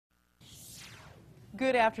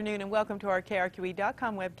Good afternoon and welcome to our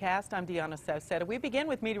KRQE.com webcast. I'm Deanna Sauceda. We begin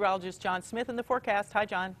with meteorologist John Smith in the forecast. Hi,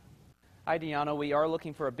 John. Hi, Deanna. We are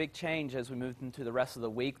looking for a big change as we move into the rest of the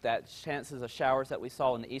week. That chances of showers that we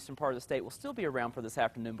saw in the eastern part of the state will still be around for this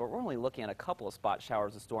afternoon, but we're only looking at a couple of spot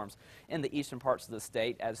showers and storms in the eastern parts of the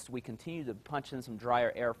state as we continue to punch in some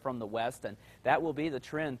drier air from the west, and that will be the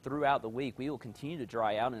trend throughout the week. We will continue to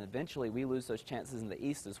dry out, and eventually we lose those chances in the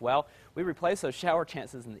east as well. We replace those shower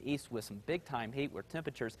chances in the east with some big-time heat where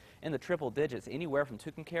temperatures in the triple digits, anywhere from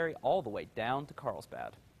Tucumcari all the way down to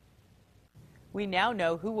Carlsbad. We now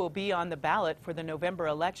know who will be on the ballot for the November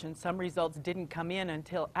election. Some results didn't come in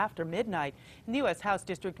until after midnight. In the U.S. House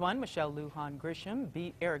District 1, Michelle Lujan Grisham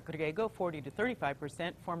beat Eric Griego 40 to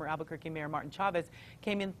 35%. Former Albuquerque Mayor Martin Chavez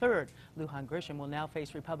came in third. Lujan Grisham will now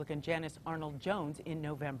face Republican Janice Arnold Jones in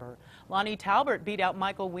November. Lonnie Talbert beat out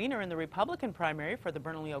Michael Weiner in the Republican primary for the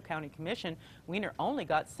Bernalillo County Commission. Weiner only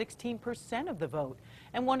got 16% of the vote.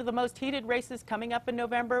 And one of the most heated races coming up in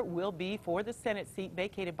November will be for the Senate seat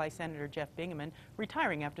vacated by Senator Jeff Bingaman,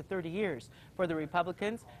 retiring after 30 years. For the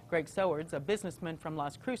Republicans, Greg Sowards, a businessman from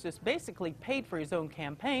Las Cruces, basically paid for his own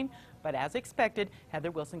campaign, but as expected,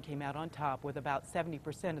 Heather Wilson came out on top with about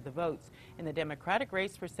 70% of the votes. In the Democratic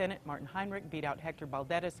race for Senate, Martin Heinrich beat out Hector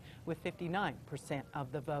Balderas with 59%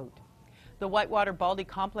 of the vote. The Whitewater Baldy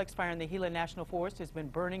Complex fire in the Gila National Forest has been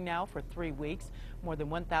burning now for 3 weeks. More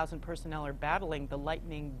than 1,000 personnel are battling the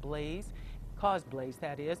lightning blaze, caused blaze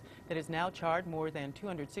that has now charred more than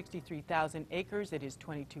 263,000 acres. It is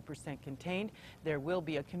 22% contained. There will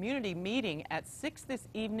be a community meeting at 6 this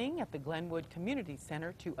evening at the Glenwood Community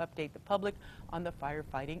Center to update the public on the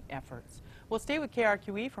firefighting efforts. We'll stay with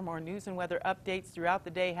KRQE for more news and weather updates throughout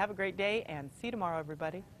the day. Have a great day and see you tomorrow,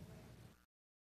 everybody.